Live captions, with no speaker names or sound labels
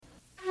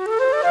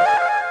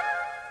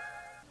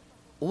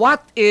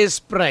What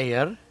is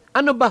prayer?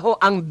 Ano ba ho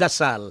ang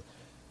dasal?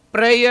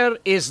 Prayer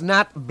is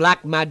not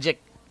black magic,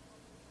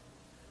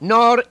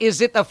 nor is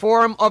it a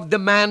form of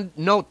demand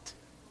note.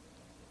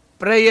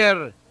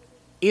 Prayer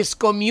is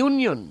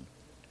communion.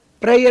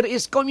 Prayer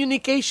is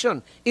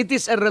communication. It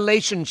is a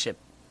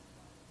relationship.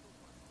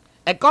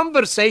 A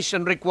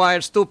conversation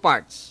requires two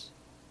parts,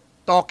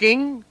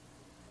 talking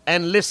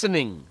and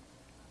listening.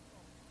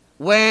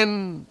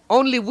 When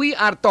only we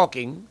are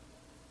talking,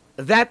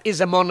 that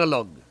is a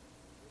monologue.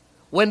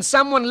 When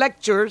someone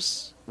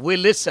lectures, we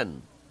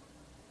listen.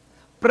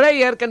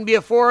 Prayer can be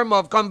a form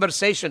of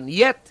conversation.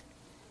 Yet,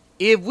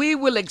 if we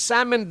will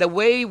examine the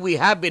way we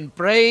have been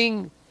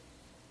praying,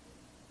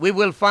 we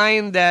will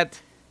find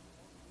that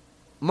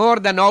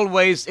more than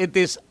always, it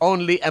is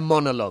only a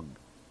monologue.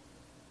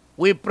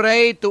 We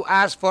pray to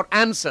ask for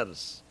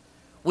answers.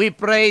 We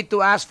pray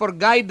to ask for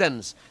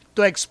guidance,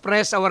 to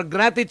express our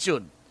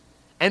gratitude,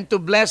 and to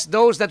bless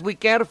those that we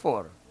care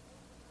for.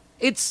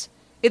 It's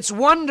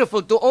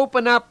wonderful to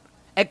open up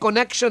a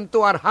connection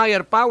to our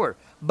higher power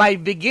by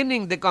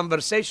beginning the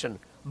conversation.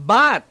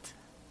 But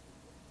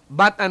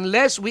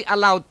unless we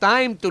allow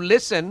time to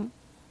listen,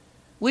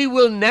 we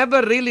will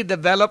never really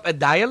develop a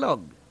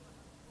dialogue.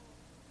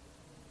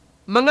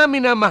 Mga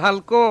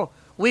minamahal ko,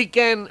 we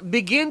can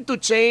begin to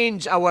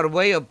change our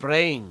way of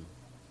praying.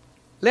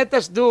 Let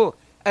us do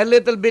a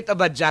little bit of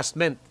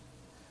adjustment.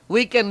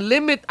 We can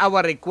limit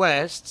our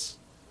requests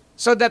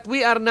so that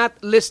we are not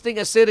listing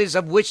a series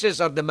of wishes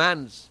or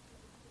demands.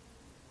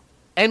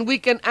 And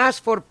we can ask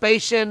for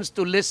patience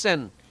to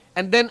listen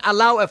and then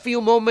allow a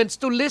few moments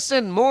to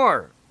listen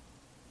more.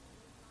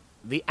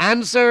 The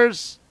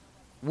answers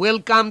will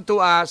come to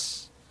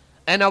us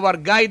and our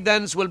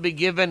guidance will be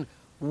given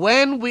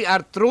when we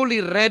are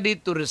truly ready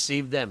to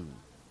receive them.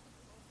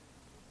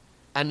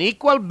 An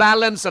equal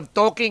balance of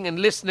talking and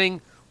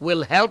listening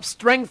will help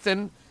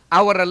strengthen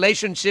our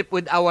relationship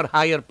with our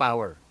higher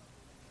power.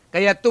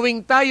 Kaya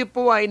tuwing tayo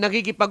po ay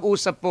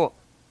nakikipag-usap po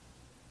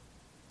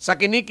sa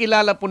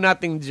kinikilala po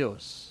nating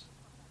Diyos,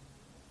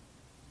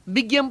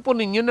 bigyan po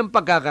ninyo ng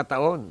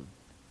pagkakataon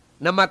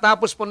na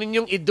matapos po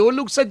ninyong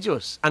idulog sa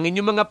Diyos ang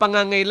inyong mga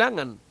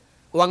pangangailangan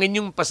o ang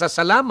inyong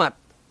pasasalamat,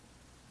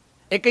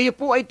 kayo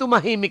po ay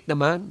tumahimik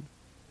naman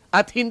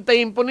at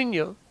hintayin po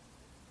ninyo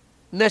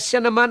na siya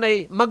naman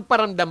ay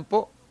magparamdam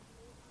po.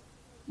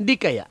 Di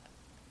kaya,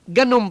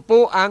 ganun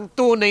po ang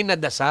tunay na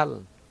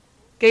dasal.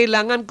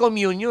 Kailangan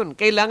communion,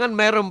 kailangan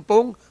mayroon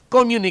pong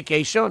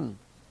communication,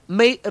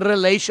 may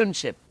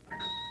relationship.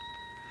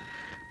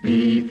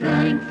 Be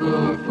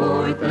thankful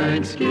for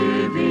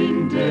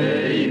Thanksgiving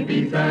Day.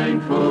 Be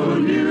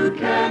thankful you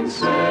can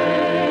say.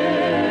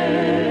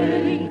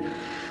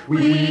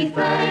 We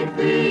thank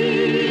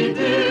thee,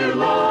 dear